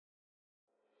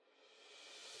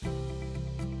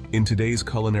In today's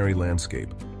culinary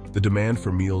landscape, the demand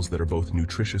for meals that are both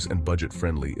nutritious and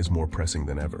budget-friendly is more pressing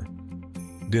than ever.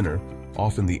 Dinner,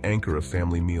 often the anchor of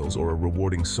family meals or a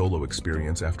rewarding solo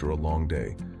experience after a long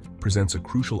day, presents a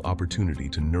crucial opportunity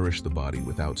to nourish the body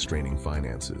without straining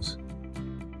finances.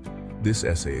 This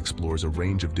essay explores a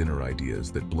range of dinner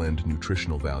ideas that blend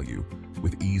nutritional value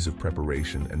with ease of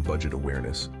preparation and budget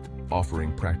awareness,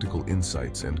 offering practical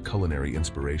insights and culinary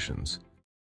inspirations.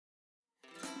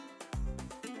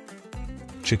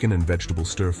 Chicken and vegetable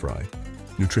stir-fry,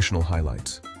 nutritional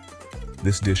highlights.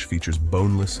 This dish features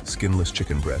boneless, skinless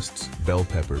chicken breasts, bell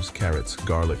peppers, carrots,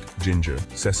 garlic, ginger,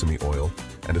 sesame oil,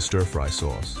 and a stir-fry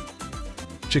sauce.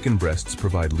 Chicken breasts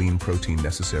provide lean protein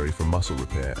necessary for muscle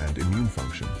repair and immune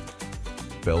function.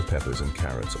 Bell peppers and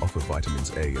carrots offer vitamins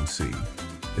A and C,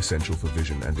 essential for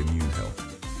vision and immune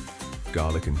health.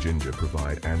 Garlic and ginger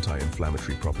provide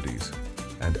anti-inflammatory properties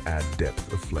and add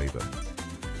depth of flavor.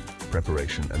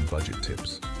 Preparation and budget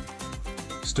tips.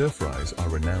 Stir-fries are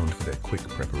renowned for their quick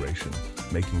preparation,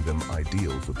 making them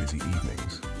ideal for busy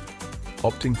evenings.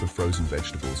 Opting for frozen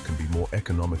vegetables can be more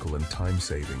economical and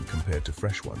time-saving compared to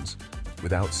fresh ones,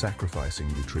 without sacrificing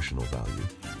nutritional value.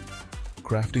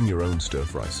 Crafting your own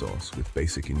stir-fry sauce with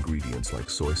basic ingredients like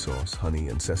soy sauce, honey,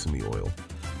 and sesame oil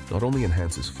not only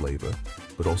enhances flavor,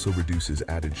 but also reduces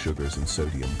added sugars and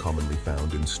sodium commonly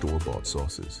found in store-bought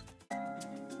sauces.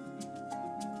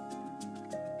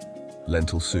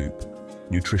 Lentil soup.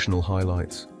 Nutritional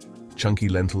highlights. Chunky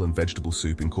lentil and vegetable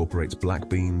soup incorporates black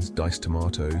beans, diced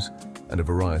tomatoes, and a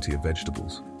variety of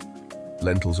vegetables.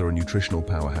 Lentils are a nutritional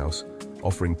powerhouse,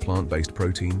 offering plant-based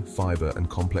protein, fiber, and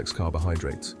complex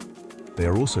carbohydrates. They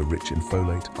are also rich in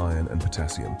folate, iron, and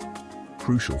potassium,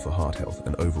 crucial for heart health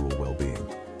and overall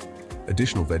well-being.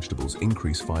 Additional vegetables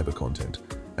increase fiber content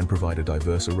and provide a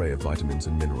diverse array of vitamins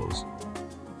and minerals.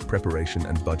 Preparation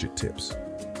and budget tips.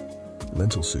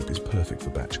 Lentil soup is perfect for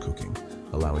batch cooking,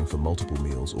 allowing for multiple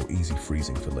meals or easy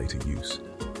freezing for later use.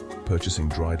 Purchasing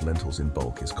dried lentils in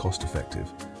bulk is cost-effective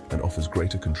and offers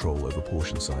greater control over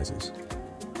portion sizes.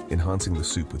 Enhancing the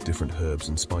soup with different herbs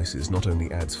and spices not only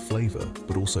adds flavor,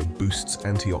 but also boosts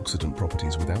antioxidant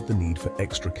properties without the need for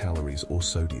extra calories or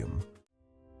sodium.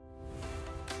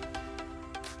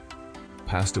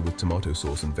 Pasta with tomato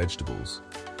sauce and vegetables.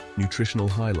 Nutritional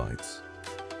highlights.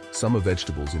 Summer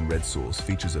vegetables in red sauce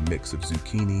features a mix of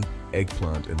zucchini,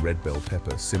 eggplant, and red bell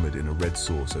pepper simmered in a red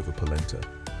sauce over polenta.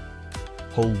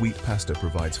 Whole wheat pasta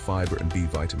provides fiber and B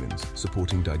vitamins,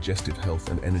 supporting digestive health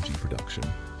and energy production.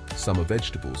 Summer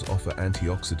vegetables offer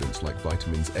antioxidants like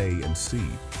vitamins A and C,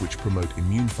 which promote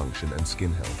immune function and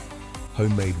skin health.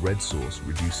 Homemade red sauce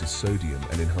reduces sodium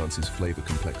and enhances flavor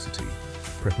complexity.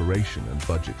 Preparation and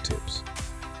budget tips.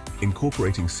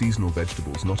 Incorporating seasonal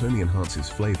vegetables not only enhances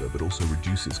flavor but also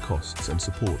reduces costs and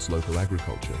supports local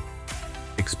agriculture.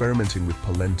 Experimenting with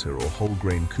polenta or whole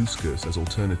grain couscous as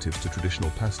alternatives to traditional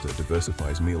pasta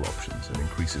diversifies meal options and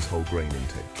increases whole grain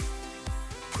intake.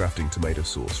 Crafting tomato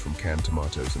sauce from canned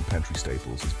tomatoes and pantry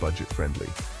staples is budget-friendly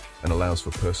and allows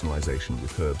for personalization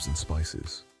with herbs and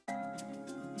spices.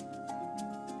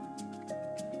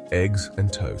 Eggs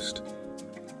and toast.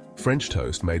 French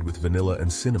toast made with vanilla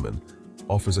and cinnamon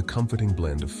offers a comforting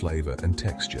blend of flavor and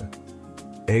texture.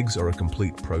 Eggs are a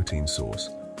complete protein source,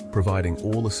 providing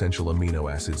all essential amino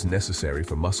acids necessary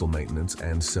for muscle maintenance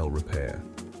and cell repair.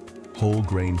 Whole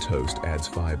grain toast adds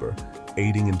fiber,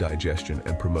 aiding in digestion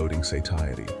and promoting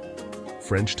satiety.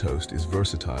 French toast is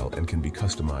versatile and can be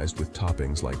customized with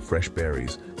toppings like fresh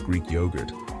berries, Greek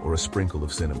yogurt, or a sprinkle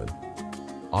of cinnamon.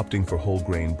 Opting for whole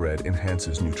grain bread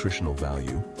enhances nutritional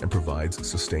value and provides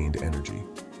sustained energy.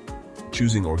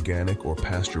 Choosing organic or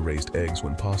pasture-raised eggs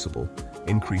when possible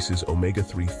increases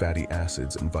omega-3 fatty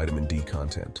acids and vitamin D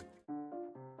content.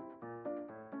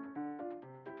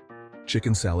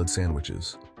 Chicken salad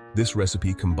sandwiches. This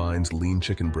recipe combines lean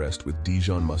chicken breast with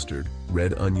Dijon mustard,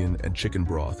 red onion, and chicken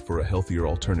broth for a healthier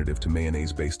alternative to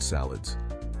mayonnaise-based salads.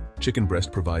 Chicken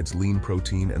breast provides lean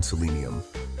protein and selenium,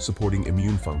 supporting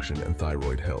immune function and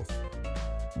thyroid health.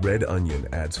 Red onion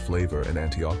adds flavor and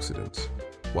antioxidants,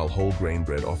 while whole grain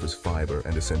bread offers fiber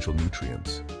and essential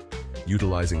nutrients.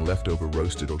 Utilizing leftover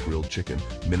roasted or grilled chicken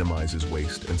minimizes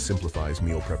waste and simplifies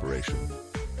meal preparation.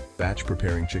 Batch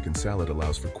preparing chicken salad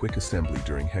allows for quick assembly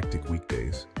during hectic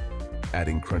weekdays.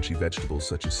 Adding crunchy vegetables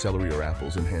such as celery or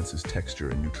apples enhances texture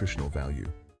and nutritional value.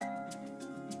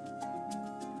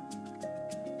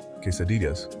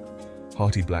 Quesadillas.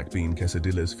 Hearty black bean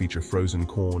quesadillas feature frozen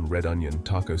corn, red onion,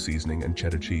 taco seasoning, and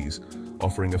cheddar cheese,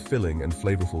 offering a filling and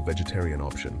flavorful vegetarian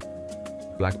option.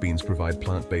 Black beans provide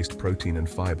plant-based protein and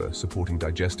fiber, supporting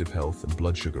digestive health and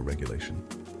blood sugar regulation.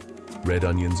 Red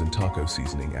onions and taco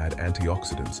seasoning add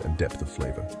antioxidants and depth of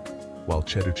flavor, while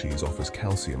cheddar cheese offers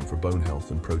calcium for bone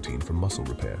health and protein for muscle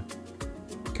repair.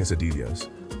 Quesadillas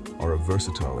are a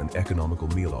versatile and economical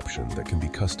meal option that can be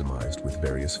customized with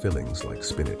various fillings like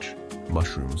spinach,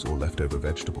 mushrooms, or leftover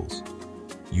vegetables.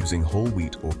 Using whole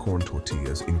wheat or corn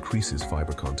tortillas increases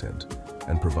fiber content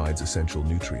and provides essential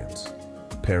nutrients.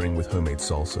 Pairing with homemade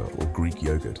salsa or Greek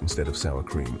yogurt instead of sour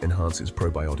cream enhances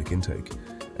probiotic intake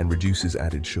and reduces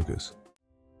added sugars.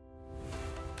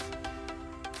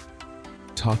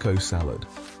 Taco salad.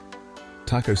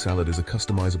 Taco salad is a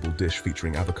customizable dish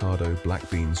featuring avocado, black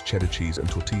beans, cheddar cheese, and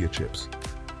tortilla chips.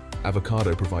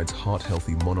 Avocado provides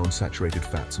heart-healthy monounsaturated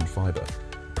fats and fiber,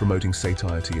 promoting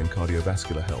satiety and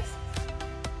cardiovascular health.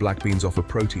 Black beans offer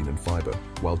protein and fiber,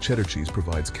 while cheddar cheese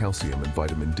provides calcium and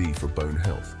vitamin D for bone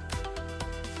health.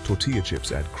 Tortilla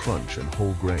chips add crunch and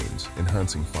whole grains,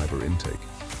 enhancing fiber intake.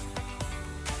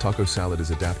 Taco salad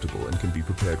is adaptable and can be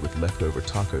prepared with leftover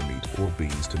taco meat or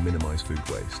beans to minimize food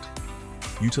waste.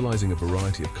 Utilizing a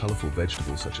variety of colorful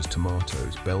vegetables such as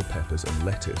tomatoes, bell peppers, and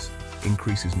lettuce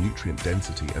increases nutrient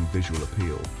density and visual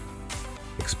appeal.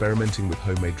 Experimenting with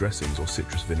homemade dressings or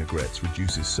citrus vinaigrettes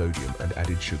reduces sodium and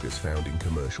added sugars found in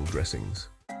commercial dressings.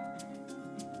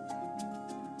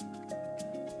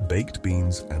 Baked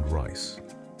beans and rice.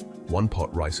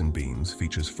 One-pot rice and beans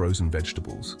features frozen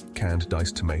vegetables, canned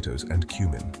diced tomatoes, and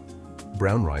cumin.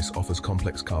 Brown rice offers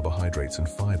complex carbohydrates and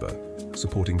fiber,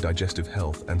 supporting digestive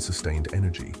health and sustained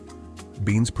energy.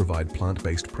 Beans provide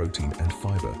plant-based protein and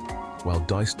fiber, while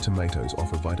diced tomatoes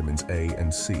offer vitamins A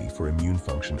and C for immune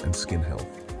function and skin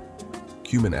health.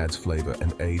 Cumin adds flavor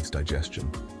and aids digestion.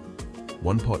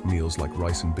 One-pot meals like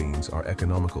rice and beans are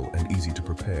economical and easy to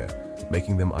prepare,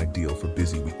 making them ideal for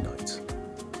busy weeknights.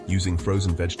 Using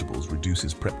frozen vegetables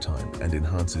reduces prep time and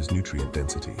enhances nutrient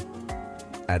density.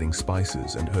 Adding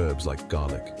spices and herbs like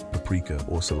garlic, paprika,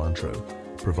 or cilantro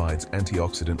provides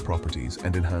antioxidant properties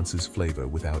and enhances flavor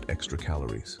without extra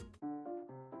calories.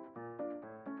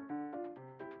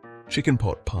 Chicken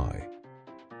pot pie.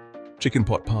 Chicken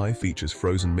pot pie features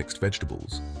frozen mixed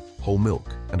vegetables, whole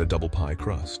milk, and a double pie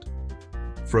crust.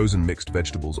 Frozen mixed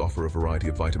vegetables offer a variety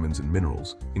of vitamins and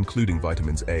minerals, including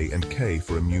vitamins A and K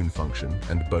for immune function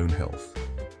and bone health.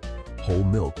 Whole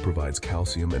milk provides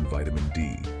calcium and vitamin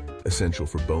D, essential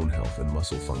for bone health and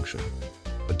muscle function.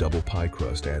 A double pie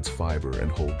crust adds fiber and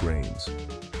whole grains.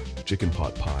 Chicken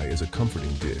pot pie is a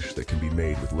comforting dish that can be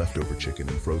made with leftover chicken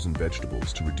and frozen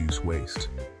vegetables to reduce waste.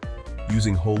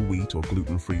 Using whole wheat or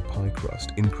gluten-free pie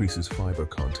crust increases fiber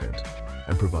content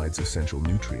and provides essential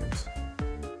nutrients.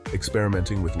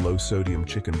 Experimenting with low-sodium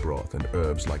chicken broth and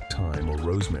herbs like thyme or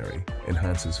rosemary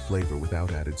enhances flavor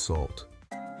without added salt.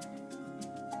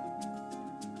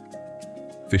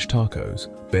 Fish tacos.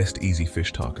 Best easy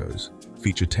fish tacos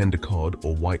feature tender cod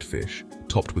or white fish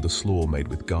topped with a slaw made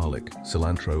with garlic,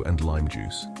 cilantro, and lime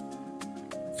juice.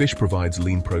 Fish provides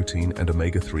lean protein and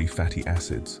omega-3 fatty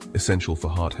acids, essential for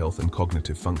heart health and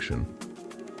cognitive function.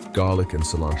 Garlic and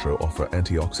cilantro offer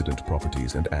antioxidant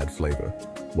properties and add flavor,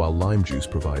 while lime juice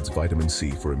provides vitamin C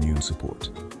for immune support.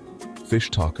 Fish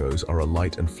tacos are a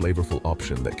light and flavorful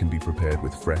option that can be prepared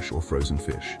with fresh or frozen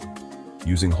fish.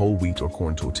 Using whole wheat or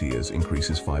corn tortillas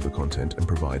increases fiber content and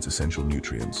provides essential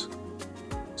nutrients.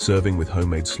 Serving with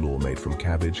homemade slaw made from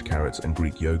cabbage, carrots, and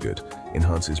Greek yogurt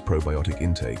enhances probiotic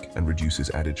intake and reduces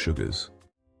added sugars.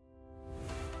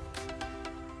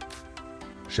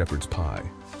 Shepherd's pie.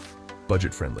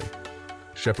 Budget-friendly.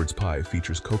 Shepherd's pie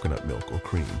features coconut milk or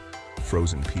cream,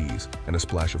 frozen peas, and a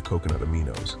splash of coconut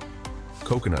aminos.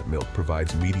 Coconut milk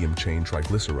provides medium-chain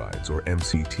triglycerides or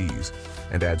MCTs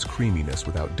and adds creaminess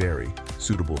without dairy,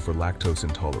 suitable for lactose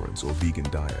intolerance or vegan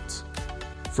diets.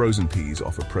 Frozen peas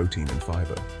offer protein and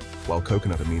fiber, while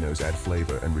coconut aminos add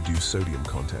flavor and reduce sodium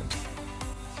content.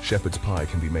 Shepherd's pie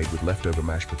can be made with leftover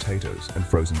mashed potatoes and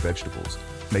frozen vegetables,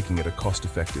 making it a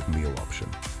cost-effective meal option.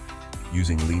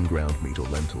 Using lean ground meat or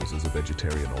lentils as a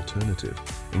vegetarian alternative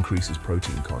increases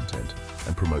protein content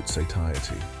and promotes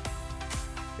satiety.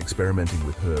 Experimenting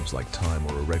with herbs like thyme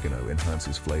or oregano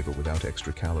enhances flavor without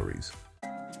extra calories.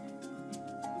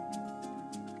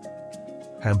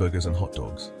 Hamburgers and hot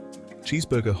dogs.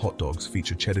 Cheeseburger hot dogs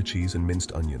feature cheddar cheese and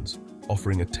minced onions,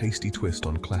 offering a tasty twist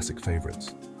on classic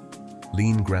favorites.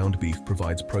 Lean ground beef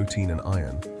provides protein and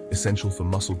iron, essential for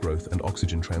muscle growth and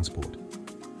oxygen transport.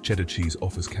 Cheddar cheese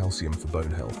offers calcium for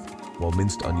bone health, while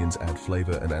minced onions add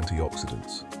flavor and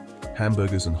antioxidants.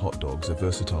 Hamburgers and hot dogs are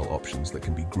versatile options that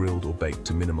can be grilled or baked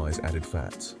to minimize added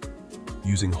fats.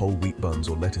 Using whole wheat buns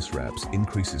or lettuce wraps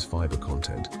increases fiber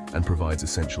content and provides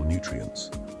essential nutrients.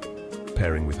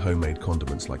 Pairing with homemade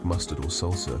condiments like mustard or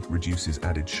salsa reduces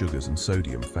added sugars and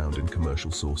sodium found in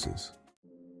commercial sources.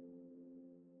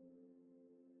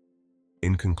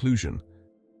 In conclusion,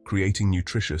 creating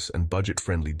nutritious and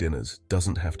budget-friendly dinners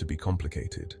doesn't have to be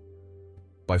complicated.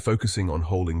 By focusing on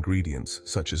whole ingredients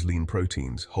such as lean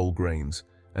proteins, whole grains,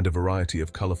 and a variety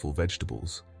of colorful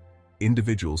vegetables,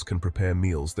 individuals can prepare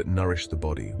meals that nourish the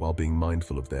body while being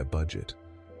mindful of their budget.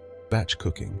 Batch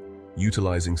cooking,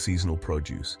 utilizing seasonal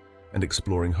produce, and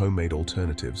exploring homemade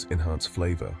alternatives enhance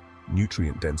flavor,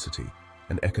 nutrient density,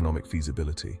 and economic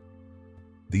feasibility.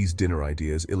 These dinner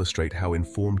ideas illustrate how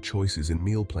informed choices in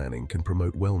meal planning can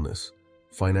promote wellness,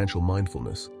 financial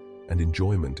mindfulness, and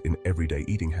enjoyment in everyday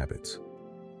eating habits.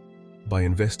 By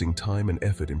investing time and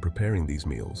effort in preparing these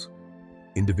meals,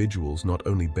 individuals not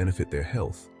only benefit their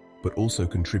health, but also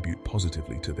contribute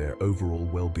positively to their overall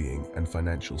well-being and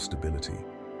financial stability.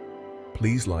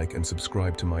 Please like and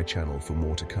subscribe to my channel for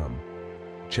more to come.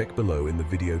 Check below in the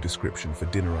video description for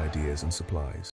dinner ideas and supplies.